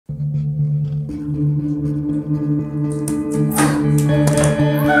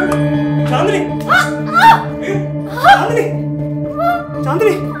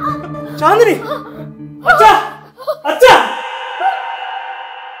Chandhini! Chandhini! Acha! Acha!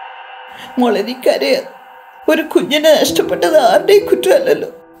 മോളെ എനിക്കറിയാം, ഒരു കുഞ്ഞിനെ നഷ്ടപ്പെട്ടത് ആരുടെയും കുറ്റമല്ലല്ലോ.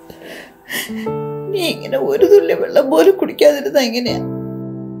 നീ ഇങ്ങനെ ഒരു തുള്ളി വെള്ളം പോലും കുടിക്കാതിരുന്ന എങ്ങനെയാ?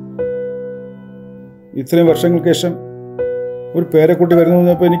 ഇത്രയും വർഷങ്ങൾക്ക് ശേഷം ഒരു പേരക്കുട്ടി വരുന്നു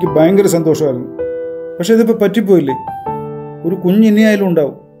പറഞ്ഞപ്പോൾ എനിക്ക് ഭയങ്കര സന്തോഷമായിരുന്നു. പക്ഷെ ഇതിപ്പോൾ പറ്റിപ്പോയില്ലേ? ഒരു കുഞ്ഞ് ഇനിയായാലും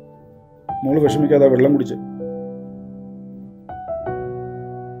ഉണ്ടാവും. മോള് വിഷമിക്കാതെ വെള്ളം കുടിച്ച്.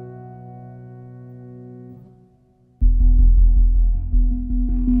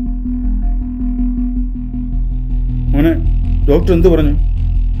 മോനെ, ഡോക്ടർ എന്ത് പറഞ്ഞു?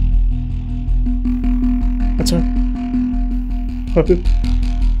 അച്ഛാ, അത്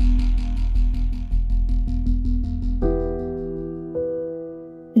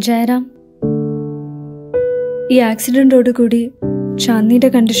ജയറാം, ഈ ആക്സിഡൻറ്റോടുകൂടി ചാന്ദിയുടെ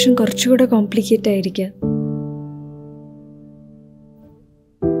കണ്ടീഷൻ കുറച്ചുകൂടെ കോംപ്ലിക്കേറ്റ് ആയിരിക്കുക.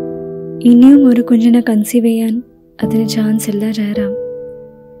 ഇനിയും ഒരു കുഞ്ഞിനെ കൺസീവ് ചെയ്യാൻ അതിന് ചാൻസ് ഇല്ല ജയറാം.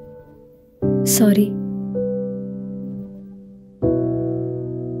 സോറി.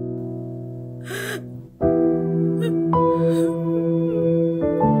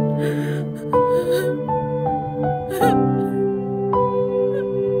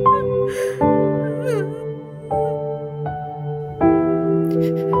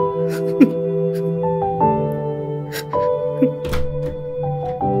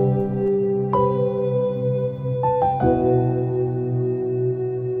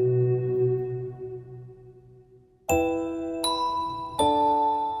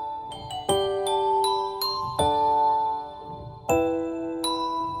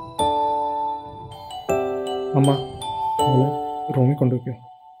 അമ്മ റൂമിൽ കൊണ്ടുവയ്ക്കോ.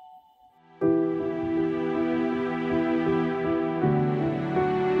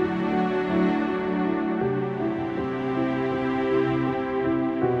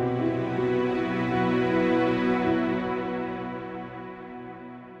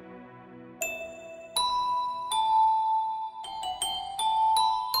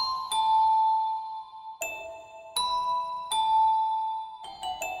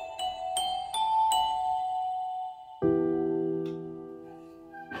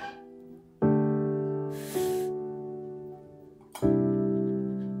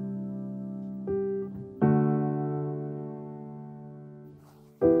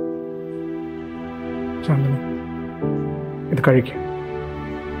 ചാന്ദിനി, ഇത് കഴിക്ക.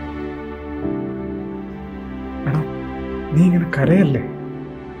 എടാ, നീ ഇങ്ങനെ കരയല്ലേ?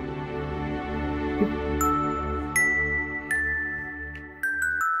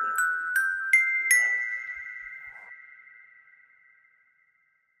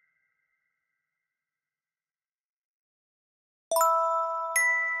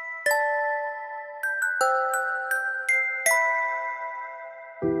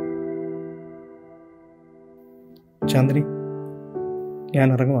 ചാന്ദിനി, ഞാൻ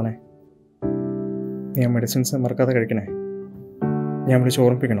ഇറങ്ങുവാണേ. ഞാൻ മെഡിസിൻസ് മറക്കാതെ കഴിക്കണേ. ഞാൻ വിളിച്ച്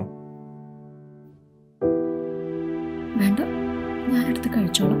ഓർമ്മിപ്പിക്കണോ? വേണ്ട, ഞാനെടുത്ത്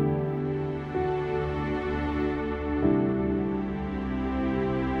കഴിച്ചോളാം.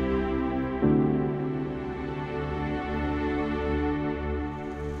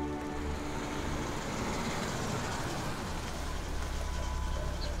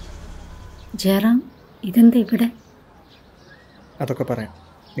 ജയറാം, ഇതെന്താ ഇവിടെ? അതൊക്കെ പറയാം,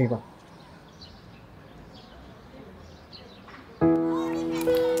 നീ വാ.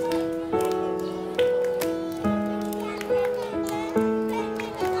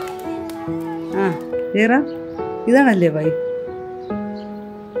 ജയറാം, ഇതാണല്ലേ ഭായി?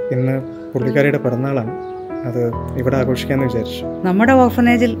 ഇന്ന് പുള്ളിക്കാരിയുടെ പിറന്നാളാണ്. അത് ഇവിടെ ആഘോഷിക്കാമെന്ന് വിചാരിച്ചു. നമ്മുടെ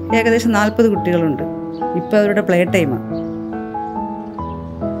ഓർഫനേജിൽ ഏകദേശം 40 കുട്ടികളുണ്ട്. ഇപ്പം അവരുടെ പ്ലേ ടൈമാണ്.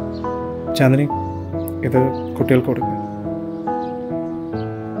 ചാന്ദിനി, ഇത് കുട്ടികൾക്ക് കൊടുക്കുക.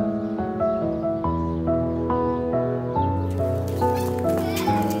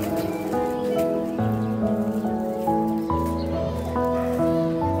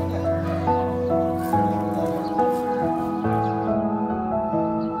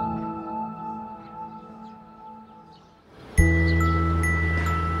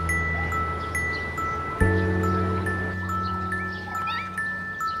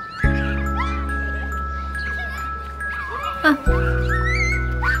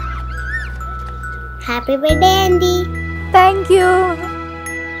 Happy birthday anti. Thank you.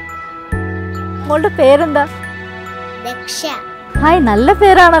 മോളുടെ പേരെന്താ? ദക്ഷ. ഹായ്, നല്ല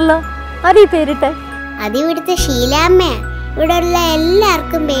പേരാണല്ലോ. ആരീ പേരിട്ടെ? അത് ഇവിടുത്തെ ഷീലാമ്മയാ. ഇവിടെ ഉള്ള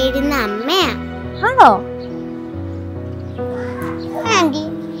എല്ലാവർക്കും പേരുന്ന അമ്മയാ. ആണോ? ആന്റി,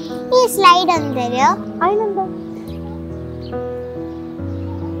 ഈ സ്ലൈഡ് ഒന്ന് തരോ? അതിലെന്താ?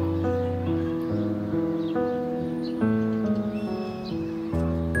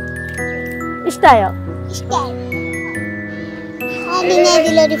 ഇഷ്ടായോ?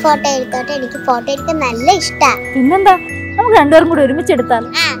 ഇതിലൊരു ഫോട്ടോ എടുത്തോട്ടെ, എനിക്ക് ഫോട്ടോ എടുക്കാൻ നല്ല ഇഷ്ടാ. പിന്നെന്താ, നമുക്ക് രണ്ടുപേരും കൂടി ഒരുമിച്ചെടുത്താൽ.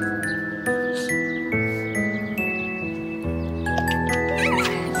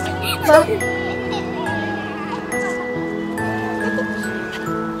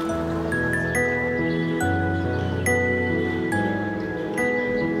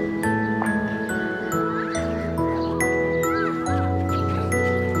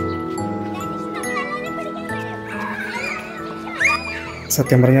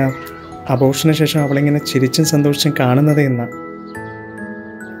 സത്യം പറഞ്ഞാൽ അബോർഷന് ശേഷം അവളിങ്ങനെ ചിരിച്ചും സന്തോഷിച്ചും കാണുന്നത് എന്നാ.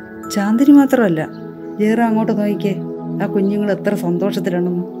 ചാന്ദിനി മാത്രമല്ല, ജയറാം അങ്ങോട്ട് നോക്കിക്കേ, ആ കുഞ്ഞുങ്ങൾ എത്ര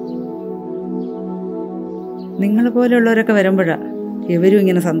സന്തോഷത്തിലാണെന്ന്. നിങ്ങളെ പോലെയുള്ളവരൊക്കെ വരുമ്പോഴാണ് ഇവരും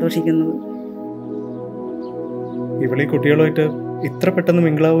ഇങ്ങനെ സന്തോഷിക്കുന്നത്. ഇവളീ കുട്ടികളുമായിട്ട് ഇത്ര പെട്ടെന്ന്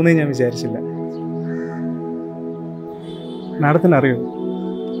മിങ്കിളാവുമെന്നേ ഞാൻ വിചാരിച്ചില്ല. മാഡത്തിനറിയോ,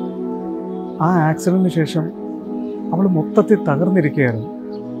 ആ ആക്സിഡന്റിന് ശേഷം അവൾ മൊത്തത്തിൽ തകർന്നിരിക്കുകയായിരുന്നു.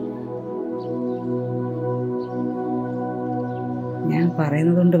 ഞാൻ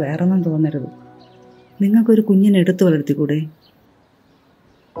പറയുന്നത് കൊണ്ട് വേറൊന്നും തോന്നരുത്. നിങ്ങൾക്കൊരു കുഞ്ഞിനെ എടുത്തു വളർത്തിക്കൂടെ?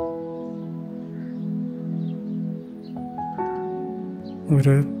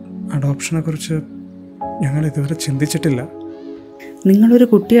 ഒരു അഡോപ്ഷനെ കുറിച്ച് ഞങ്ങൾ ഇതുവരെ ചിന്തിച്ചിട്ടില്ല. നിങ്ങളൊരു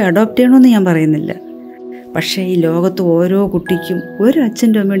കുട്ടിയെ അഡോപ്റ്റ് ചെയ്യണമെന്ന് ഞാൻ പറയുന്നില്ല. പക്ഷേ ഈ ലോകത്ത് ഓരോ കുട്ടിക്കും ഒരു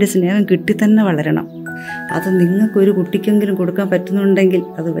അച്ഛൻ്റെ അമ്മയുടെ സ്നേഹം കിട്ടി തന്നെ വളരണം. അത് നിങ്ങൾക്കൊരു കുട്ടിക്കെങ്കിലും കൊടുക്കാൻ പറ്റുന്നുണ്ടെങ്കിൽ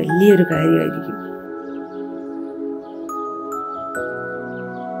അത് വലിയൊരു കാര്യമായിരിക്കും.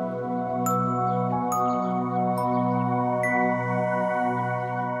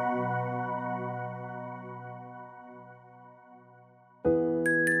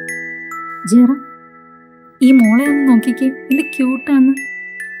 ജയറാം, ഈ മോളെ ഒന്ന് നോക്കിക്കേ, എന്ത് ക്യൂട്ടാണ്.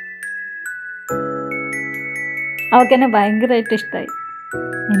 അവൾക്ക് എന്നെ ഭയങ്കരമായിട്ട് ഇഷ്ടമായി.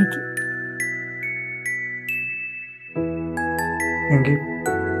 എനിക്ക് എങ്കിൽ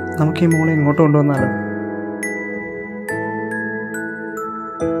നമുക്ക് ഈ മോളെ ഇങ്ങോട്ട് കൊണ്ടുവന്നാലോ?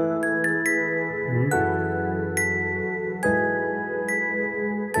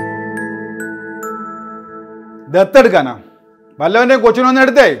 ദത്തെടുക്കാനാ? വല്ലവന്റെ കൊച്ചിനൊന്നും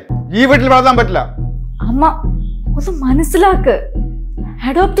എടുത്തേ ഈ വീട്ടിൽ വളർത്താൻ പറ്റില്ല. അമ്മ ഒന്ന് മനസ്സിലാക്ക്.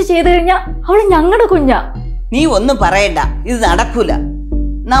 അഡോപ്റ്റ് ചെയ്ത് കഴിഞ്ഞാ അവള് ഞങ്ങളുടെ കുഞ്ഞാ. നീ ഒന്നും പറയണ്ട, ഇത് നടക്കൂല.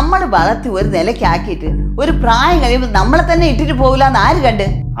 നമ്മൾ വളർത്തി ഒരു നിലയ്ക്കാക്കിയിട്ട് ഒരു പ്രായം കഴിയുമ്പോൾ നമ്മളെ തന്നെ ഇട്ടിട്ട് പോകില്ലെന്ന് ആര് കണ്ട്?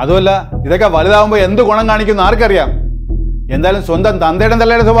 അതുമല്ല, ഇതൊക്കെ വലുതാവുമ്പോ എന്ത് ഗുണം കാണിക്കുന്നു ആർക്കറിയാം. എന്തായാലും സ്വന്തം തന്തയുടെ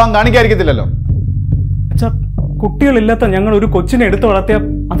തള്ളയുടെ സ്വഭാവം കാണിക്കാതിരിക്കത്തില്ലല്ലോ. അച്ഛാ, കുട്ടികളില്ലാത്ത ഞങ്ങൾ ഒരു കൊച്ചിനെ എടുത്ത് വളർത്തിയ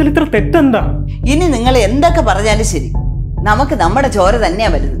അതിലിത്ര തെറ്റെന്താ? ഇനി നിങ്ങൾ എന്തൊക്കെ പറഞ്ഞാലും ശരി, നമുക്ക് നമ്മുടെ ചോര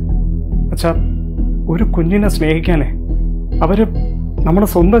തന്നെയാ വരുന്നത്. അച്ഛാ, ഒരു കുഞ്ഞിനെ സ്നേഹിക്കാനേ അവര് നമ്മുടെ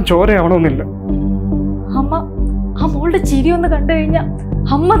സ്വന്തം ചോരയാവണമെന്നില്ല. അമ്മ ആ മോളുടെ ചിരി ഒന്ന് കണ്ടു കഴിഞ്ഞാ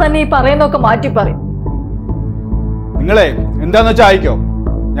അമ്മ തന്നെ ഈ പറയുന്നൊക്കെ മാറ്റി പറയും. നിങ്ങളെ എന്താന്ന് വെച്ചാൽ അയക്കോ,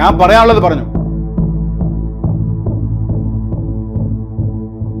 ഞാൻ പറയാനുള്ളത് പറഞ്ഞു.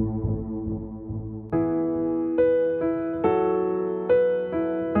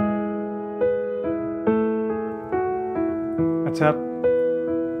 അച്ഛാ,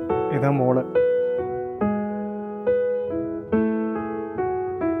 ഇതാ മോള്.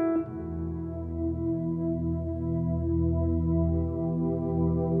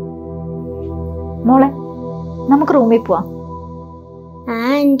 മോളെ, നമുക്ക് റൂമിൽ പോവാം.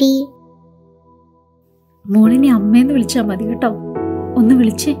 ആന്റി, മോളിനെ അമ്മേന്ന് വിളിച്ചാൽ മതി കേട്ടോ. ഒന്ന്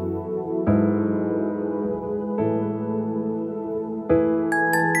വിളിച്ചേ.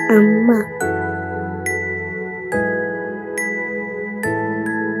 അമ്മ.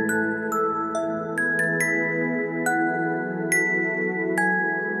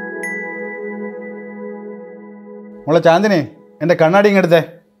 മോളെ ചാന്ദിനി, എന്റെ കണ്ണാടി ഇങ്ങെടുത്തേ.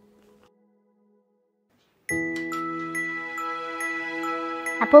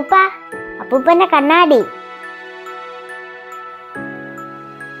 അപ്പൂപ്പ, അപ്പൂപ്പന്റെ കണ്ണാടി.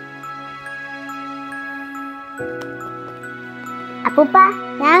 അപ്പൂപ്പ,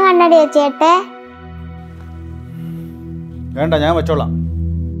 ഞാൻ കണ്ണാടി വെച്ചേട്ടെ. വേണ്ട, ഞാൻ വെച്ചോളാം.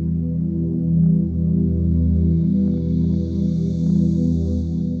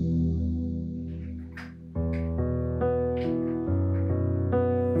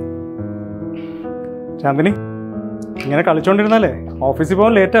 ചാന്ദിനി, ഇങ്ങനെ കളിച്ചോണ്ടിരുന്നാലേ ഓഫീസിൽ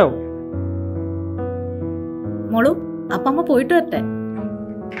പോകാൻ ലേറ്റ് ആവും. മോളു, അപ്പമ്മ പോയിട്ട് വരട്ടെ.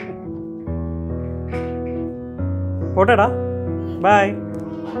 പോട്ടെടാ, ബൈ.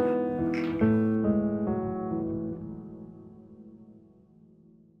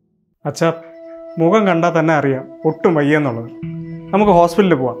 അച്ഛാ, മുഖം കണ്ടാൽ തന്നെ അറിയാം ഒട്ടും വയ്യെന്നുള്ളത്. നമുക്ക്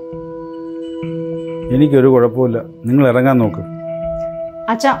ഹോസ്പിറ്റലിൽ പോവാം. എനിക്കൊരു കുഴപ്പമില്ല, നിങ്ങൾ ഇറങ്ങാൻ നോക്ക്.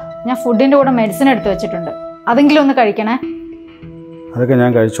 അച്ഛാ, ഞാൻ ഫുഡിന്റെ കൂടെ മെഡിസിൻ എടുത്തു വെച്ചിട്ടുണ്ട്, അതെങ്കിലും ഒന്ന് കഴിക്കണേ. അതൊക്കെ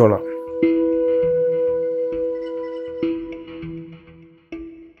ഞാൻ കഴിച്ചോളാം.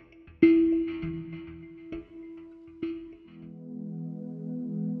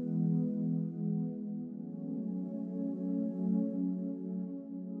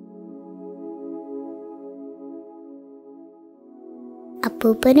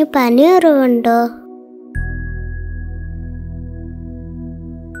 അപ്പൂപ്പന് പനി കുറവുണ്ടോ?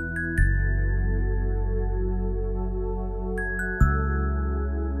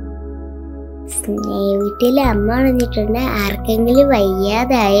 വീട്ടിലെ അമ്മ പറഞ്ഞിട്ടുണ്ട്, ആർക്കെങ്കിലും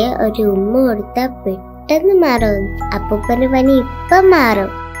വയ്യാതായ ഒരു ഉമ്മ കൊടുത്താൽ പെട്ടെന്ന് മാറും. അപ്പൂപ്പന് പനി ഇപ്പം മാറും.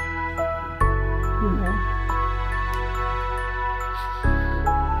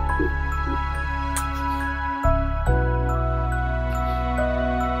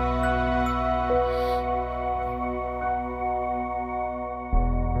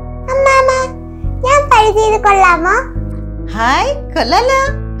 ഞാൻ പരിചയത് കൊള്ളാമോ? ഹായ്, കൊള്ളാലോ,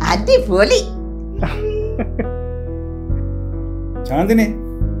 അടിപൊളി. ചാന്ദിനി,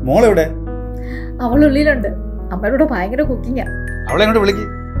 മോളെവിടെ? അവളുള്ളിലുണ്ട്, അമ്മയോട് ഭയങ്കര കുക്കിങ്ങാ. അവളെ അങ്ങോട്ട് വിളിക്ക്.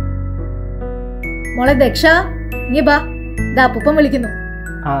 മോളെ ദക്ഷ, നീ ബാ, ഇതാ അപ്പൂപ്പൻ വിളിക്കുന്നു.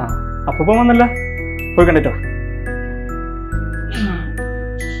 ആ, അപ്പൂപ്പൻ വന്നല്ല, പോയി കണ്ടിട്ടോ.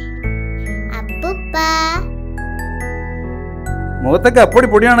 അപ്പൂപ്പ, മുഖത്തൊക്കെ അപ്പൊടി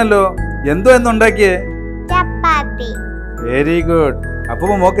പൊടിയാണല്ലോ. എന്തോ എന്നുണ്ടാക്കിയേ? ചപ്പാത്തി. Very good.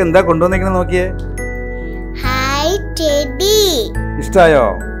 അപ്പൊ മോക്ക് എന്താ കൊണ്ടുവന്നിരിക്കുന്നത് നോക്കിയേ. Hi teddy. ഇഷ്ടായോ?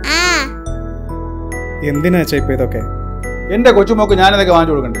 ആ. എന്തിനാ ഇപ്പൊ ഇതൊക്കെ? എന്റെ കൊച്ചുമോക്ക് ഞാനിതൊക്കെ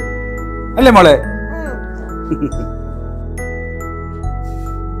വാങ്ങിച്ചു കൊടുക്കണ്ടേ? അല്ലേ മോളെ?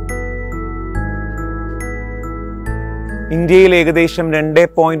 ഇന്ത്യയിൽ ഏകദേശം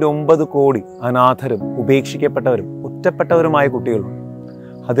 2.9 കോടി അനാഥരും ഉപേക്ഷിക്കപ്പെട്ടവരും ഒറ്റപ്പെട്ടവരുമായ കുട്ടികളുണ്ട്.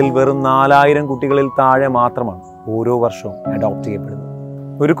 അതിൽ വെറും 4000 കുട്ടികളിൽ താഴെ മാത്രമാണ് ഓരോ വർഷവും അഡോപ്റ്റ് ചെയ്യപ്പെടുന്നത്.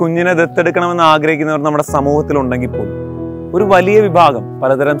 ഒരു കുഞ്ഞിനെ ദത്തെടുക്കണമെന്ന് ആഗ്രഹിക്കുന്നവർ നമ്മുടെ സമൂഹത്തിലുണ്ടെങ്കിൽ പോലും ഒരു വലിയ വിഭാഗം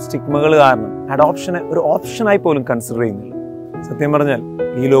പലതരം സ്റ്റിഗ്മകൾ കാരണം അഡോപ്ഷനെ ഒരു ഓപ്ഷനായി പോലും കൺസിഡർ ചെയ്യുന്നില്ല. സത്യം പറഞ്ഞാൽ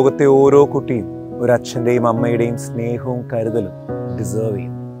ഈ ലോകത്തെ ഓരോ കുട്ടിയും ഒരു അച്ഛൻ്റെയും അമ്മയുടെയും സ്നേഹവും കരുതലും ഡിസേർവ്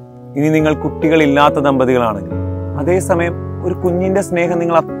ചെയ്യും. ഇനി നിങ്ങൾ കുട്ടികളില്ലാത്ത ദമ്പതികളാണെങ്കിൽ, അതേസമയം ഒരു കുഞ്ഞിന്റെ സ്നേഹം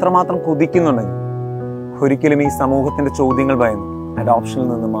നിങ്ങൾ അത്രമാത്രം കൊതിക്കുന്നുണ്ടെങ്കിൽ, ഒരിക്കലും ഈ സമൂഹത്തിന്റെ ചോദ്യങ്ങൾ ഭയന്ന് അഡോപ്ഷനിൽ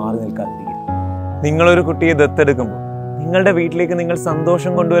നിന്ന് മാറി നിൽക്കാതിരിക്കുക. നിങ്ങളൊരു കുട്ടിയെ ദത്തെടുക്കുമ്പോൾ നിങ്ങളുടെ വീട്ടിലേക്ക് നിങ്ങൾ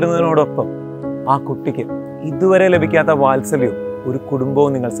സന്തോഷം കൊണ്ടുവരുന്നതിനോടൊപ്പം ആ കുട്ടിക്ക് ഇതുവരെ ലഭിക്കാത്ത വാത്സല്യവും ഒരു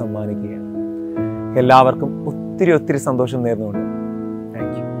കുടുംബവും നിങ്ങൾ സമ്മാനിക്കുകയാണ്. എല്ലാവർക്കും ഒത്തിരി ഒത്തിരി സന്തോഷം നേർന്നുകൊണ്ട്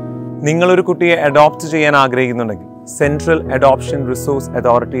താങ്ക് യു. നിങ്ങളൊരു കുട്ടിയെ അഡോപ്റ്റ് ചെയ്യാൻ ആഗ്രഹിക്കുന്നുണ്ടെങ്കിൽ സെൻട്രൽ അഡോപ്ഷൻ റിസോഴ്സ്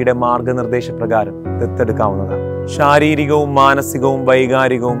അതോറിറ്റിയുടെ മാർഗനിർദ്ദേശപ്രകാരം ദത്തെടുക്കാവുന്നതാണ്. ശാരീരികവും മാനസികവും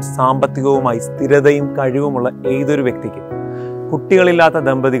വൈകാരികവും സാമ്പത്തികവുമായി സ്ഥിരതയും കഴിവുമുള്ള ഏതൊരു വ്യക്തിക്കും, കുട്ടികളില്ലാത്ത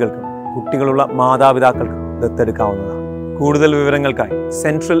ദമ്പതികൾക്കും കുട്ടികളുള്ള മാതാപിതാക്കൾക്കും ദത്തെടുക്കാവുന്നതാണ്. കൂടുതൽ വിവരങ്ങൾക്കായി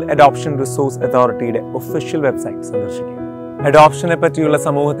സെൻട്രൽ അഡോപ്ഷൻ റിസോഴ്സ് അതോറിറ്റിയുടെ ഒഫീഷ്യൽ വെബ്സൈറ്റ് സന്ദർശിക്കുക. അഡോപ്ഷനെ പറ്റിയുള്ള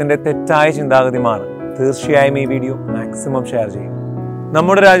സമൂഹത്തിന്റെ തെറ്റായ ചിന്താഗതി മാറാൻ തീർച്ചയായും ഈ വീഡിയോ മാക്സിമം ഷെയർ ചെയ്യുക.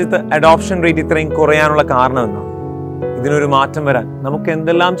 നമ്മുടെ രാജ്യത്ത് അഡോപ്ഷൻ റേറ്റ് ഇത്രയും കുറയാനുള്ള കാരണം എന്താണ്? ഇതിനൊരു മാറ്റം വരാൻ നമുക്ക്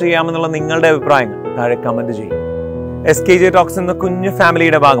എന്തെല്ലാം ചെയ്യാമെന്നുള്ള നിങ്ങളുടെ അഭിപ്രായങ്ങൾ താഴെ കമന്റ് ചെയ്യുക. SKJ ടോക്സ് എന്ന കുഞ്ഞു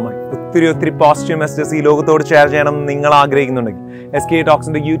ഫാമിലിയുടെ ഭാഗമായി ഒത്തിരി പോസിറ്റീവ് മെസ്സേജസ് ഈ ലോകത്തോട് ഷെയർ ചെയ്യണമെന്ന് നിങ്ങൾ ആഗ്രഹിക്കുന്നുണ്ടെങ്കിൽ SKJ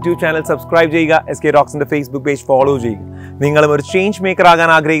ടോക്സിന്റെ യൂട്യൂബ് ചാനൽ സബ്സ്ക്രൈബ് ചെയ്യുക. SKJ ടോക്സിന്റെ ഫേസ്ബുക്ക് പേജ് ഫോളോ ചെയ്യുക. നിങ്ങളും ഒരു ചേഞ്ച് മേക്കർ ആകാൻ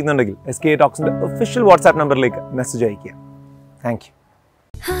ആഗ്രഹിക്കുന്നുണ്ടെങ്കിൽ SKJ ടോക്സിന്റെ ഒഫീഷ്യൽ വാട്സ്ആപ്പ് നമ്പറിലേക്ക് മെസ്സേജ് അയയ്ക്കുക. Thank you.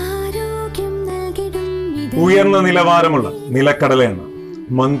 ഉയർന്ന നിലവാരമുള്ള നിലക്കടല എണ്ണ,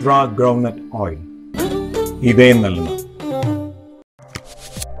 മന്ത്ര ഗ്രൗണ്ട്നട്ട് ഓയിൽ, ഇതേ നൽകുന്നു.